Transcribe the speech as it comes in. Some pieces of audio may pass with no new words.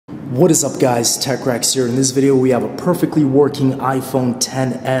What is up guys, TechRex here. In this video we have a perfectly working iPhone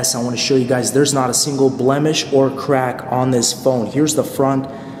XS. I want to show you guys there's not a single blemish or crack on this phone. Here's the front,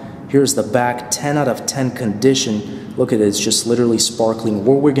 here's the back, 10 out of 10 condition. Look at it, it's just literally sparkling.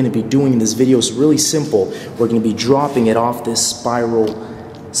 What we're going to be doing in this video is really simple. We're going to be dropping it off this spiral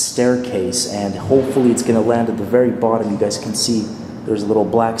staircase and hopefully it's going to land at the very bottom. You guys can see there's a little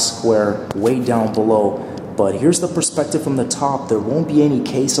black square way down below. But here's the perspective from the top. There won't be any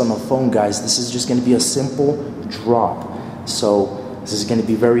case on the phone, guys. This is just going to be a simple drop. So this is going to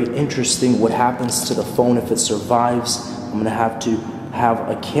be very interesting what happens to the phone if it survives. I'm going to have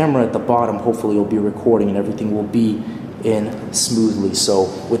a camera at the bottom. Hopefully it'll be recording and everything will be in smoothly. So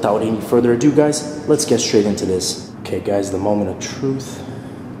without any further ado, guys, let's get straight into this. Okay, guys, the moment of truth.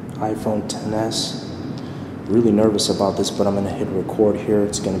 iPhone XS. Really nervous about this, but I'm going to hit record here.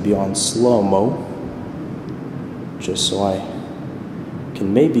 It's going to be on slow-mo, just so I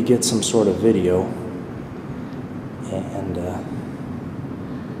can maybe get some sort of video. And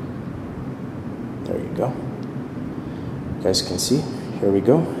there you go. You guys can see. Here we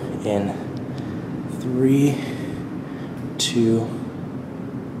go. In 3, 2,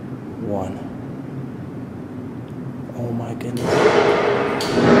 1. Oh my goodness.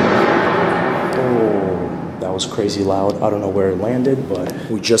 Oh. That was crazy loud. I don't know where it landed, but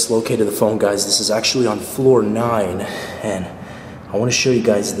we just located the phone, guys. This is actually on floor 9, and I want to show you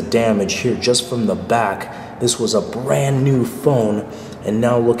guys the damage here just from the back. This was a brand new phone, and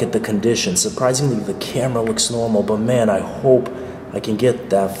now look at the condition. Surprisingly, the camera looks normal, but man, I hope I can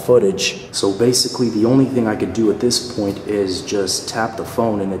get that footage. So basically, the only thing I could do at this point is just tap the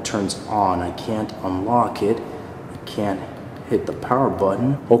phone and it turns on. I can't unlock it. I can't hit the power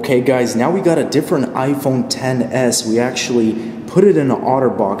button. Okay guys, now we got a different iPhone XS. We actually put it in an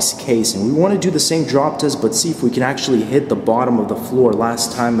OtterBox case and we want to do the same drop test but see if we can actually hit the bottom of the floor.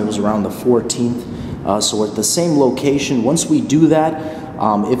 Last time it was around the 14th, so we're at the same location. Once we do that,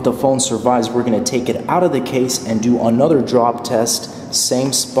 if the phone survives, we're going to take it out of the case and do another drop test.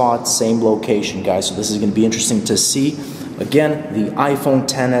 Same spot, same location, guys. So this is going to be interesting to see. Again, the iPhone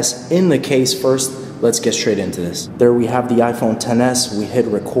XS in the case first. Let's get straight into this. There we have the iPhone XS. We hit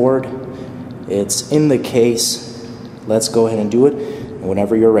record. It's in the case. Let's go ahead and do it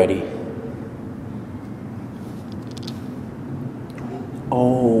whenever you're ready.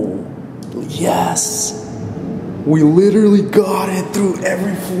 Oh, yes. We literally got it through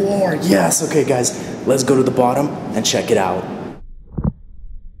every floor. Yes. Okay, guys, let's go to the bottom and check it out.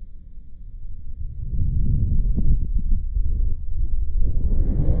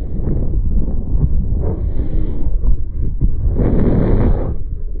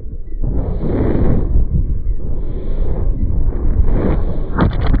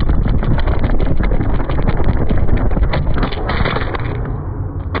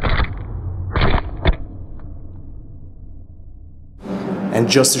 And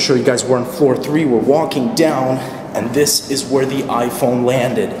just to show you guys, we're on floor 3, we're walking down, and this is where the iPhone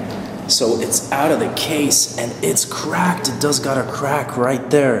landed. So it's out of the case, and it's cracked. It does got a crack right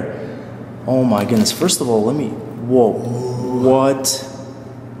there. Oh my goodness. First of all, whoa, what?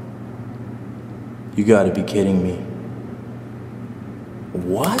 You gotta be kidding me.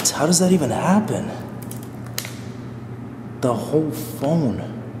 What? How does that even happen? The whole phone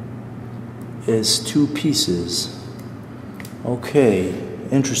is 2 pieces. Okay,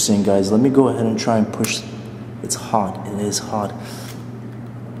 interesting, guys. Let me go ahead and try and push. It's hot. It is hot.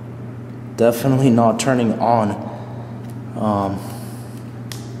 Definitely not turning on.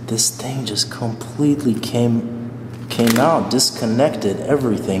 This thing just completely came out, disconnected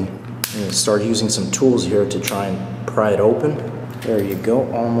everything. I'm gonna start using some tools here to try and pry it open. There you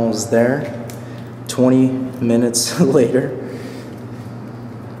go, almost there. 20 minutes later.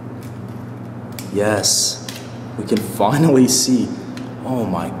 Yes. We can finally see. Oh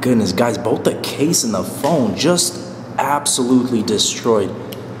my goodness, guys, both the case and the phone just absolutely destroyed.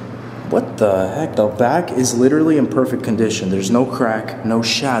 What the heck? The back is literally in perfect condition. There's no crack, no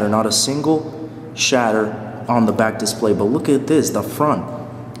shatter, not a single shatter on the back display. But look at this, the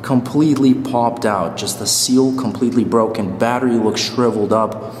front completely popped out. Just the seal completely broken. Battery looks shriveled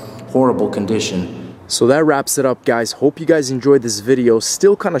up. Horrible condition. So that wraps it up, guys. Hope you guys enjoyed this video.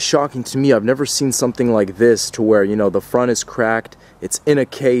 Still kind of shocking to me. I've never seen something like this to where, you know, the front is cracked. It's in a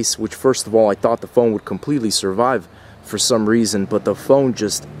case, which first of all, I thought the phone would completely survive for some reason, but the phone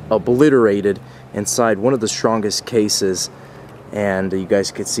just obliterated inside one of the strongest cases. And you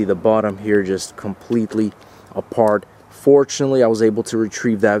guys could see the bottom here just completely apart. Fortunately, I was able to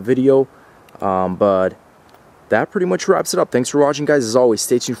retrieve that video, but that pretty much wraps it up. Thanks for watching, guys. As always,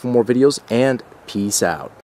 stay tuned for more videos, and peace out.